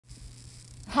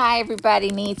Hi everybody,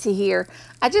 Nancy here.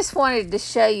 I just wanted to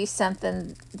show you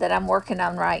something that I'm working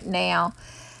on right now.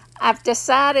 I've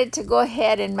decided to go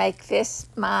ahead and make this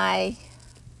my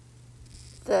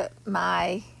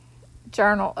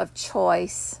journal of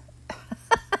choice.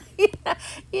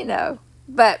 you know,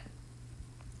 but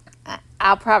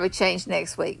I'll probably change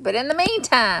next week. But in the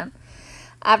meantime,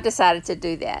 I've decided to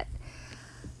do that.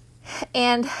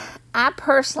 And I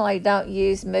personally don't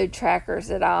use mood trackers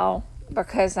at all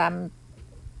because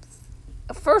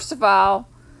first of all,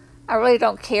 I really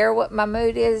don't care what my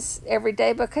mood is every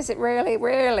day because it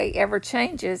rarely ever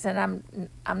changes, and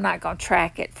I'm not going to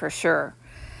track it for sure.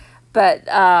 But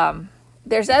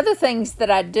there's other things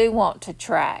that I do want to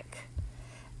track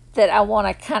that I want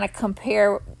to kind of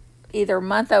compare either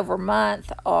month over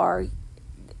month or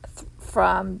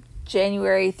from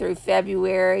January through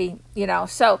February,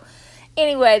 So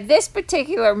anyway, this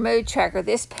particular mood tracker,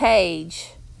 this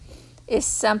page, is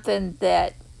something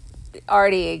that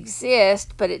already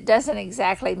exists, but it doesn't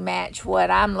exactly match what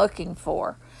I'm looking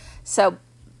for. So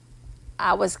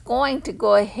I was going to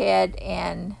go ahead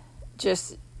and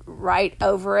just write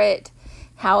over it.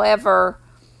 However,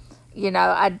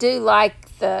 I do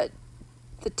like the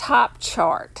top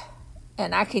chart,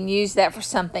 and I can use that for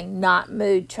something not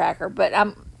mood tracker, but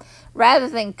rather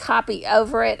than copy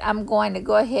over it, I'm going to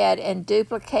go ahead and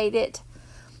duplicate it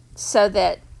so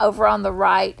that over on the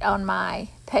right on my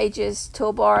pages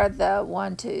toolbar, the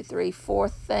 1, 2, 3,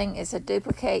 4th thing is a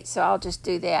duplicate, so I'll just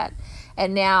do that.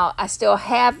 And now I still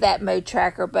have that mood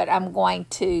tracker, but I'm going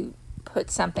to put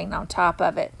something on top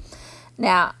of it.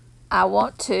 Now I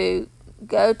want to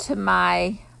go to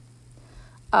my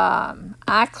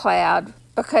iCloud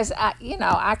because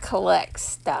I collect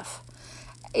stuff.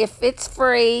 If it's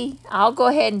free, I'll go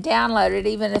ahead and download it,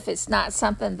 even if it's not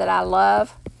something that I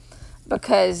love,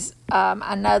 because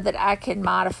I know that I can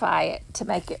modify it to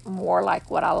make it more like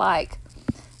what I like.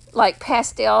 Like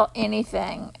pastel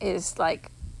anything is like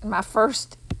my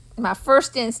first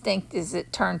instinct is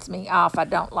it turns me off. I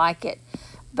don't like it.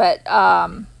 But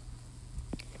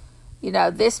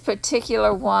this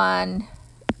particular one,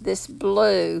 this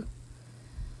blue.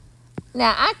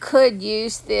 Now I could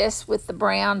use this with the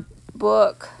brown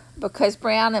book because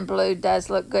brown and blue does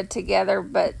look good together,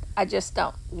 but I just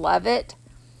don't love it.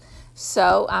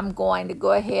 So I'm going to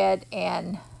go ahead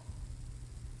and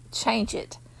change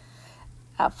it.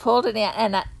 I pulled it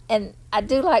in, and I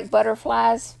do like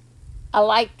butterflies. I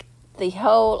like the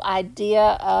whole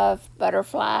idea of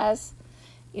butterflies.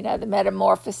 The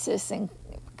metamorphosis and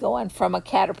going from a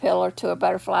caterpillar to a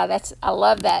butterfly. I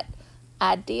love that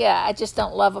idea. I just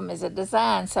don't love them as a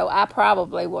design, so I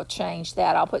probably will change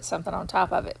that. I'll put something on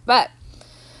top of it, but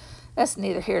that's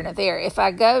neither here nor there. If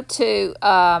I go to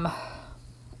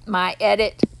my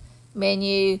edit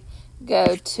menu,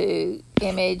 go to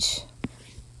image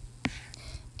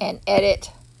and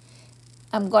edit,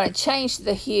 I'm going to change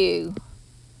the hue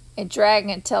and drag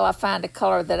until I find a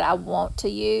color that I want to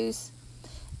use.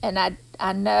 And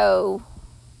I know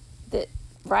that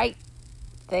right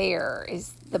there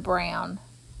is the brown.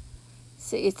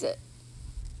 See,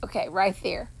 okay, right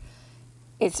there.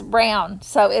 It's brown,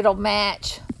 so it'll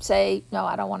match. Say, no,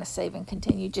 I don't want to save and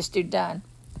continue. Just do done.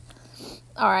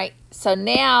 All right, so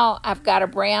now I've got a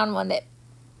brown one that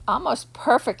almost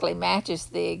perfectly matches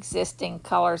the existing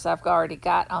colors I've already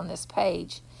got on this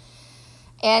page.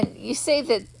 And you see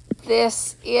that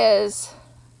this is,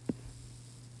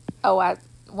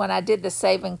 when I did the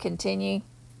save and continue,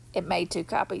 it made 2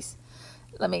 copies.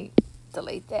 Let me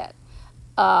delete that.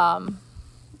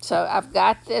 So I've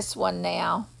got this one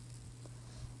now.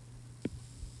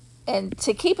 And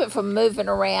to keep it from moving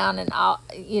around and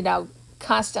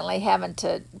constantly having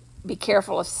to be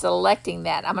careful of selecting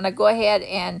that, I'm going to go ahead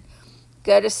and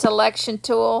go to selection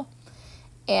tool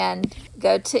and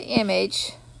go to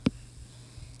image,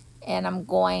 and I'm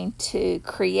going to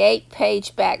create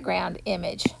page background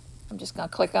image. I'm just going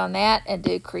to click on that and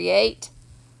do create.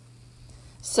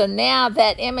 So now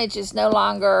that image is no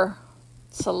longer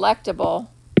selectable.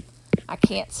 I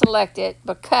can't select it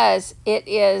because it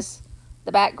is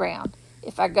the background.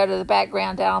 If I go to the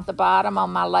background down at the bottom on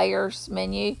my layers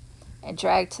menu and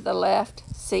drag to the left,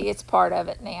 see, it's part of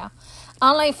it now.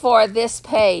 Only for this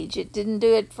page. It didn't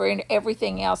do it for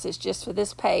everything else. It's just for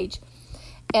this page.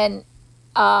 And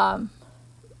my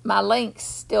links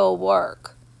still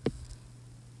work.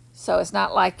 So it's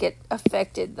not like it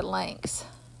affected the links.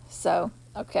 So,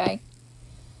 okay.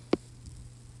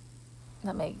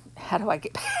 How do I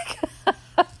get back?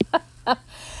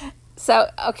 So,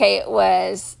 okay, it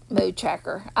was mood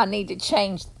tracker. I need to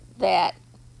change that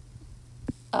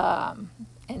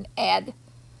and add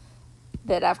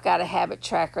that I've got a habit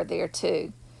tracker there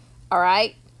too. All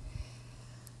right.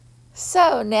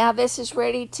 So now this is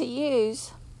ready to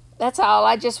use. That's all.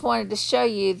 I just wanted to show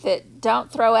you that don't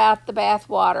throw out the bath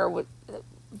water with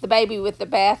the baby with the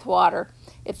bath water.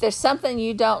 If there's something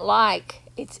you don't like,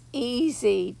 it's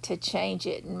easy to change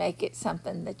it and make it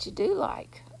something that you do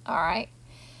like. All right.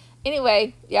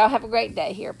 Anyway, y'all have a great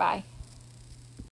day here. Bye.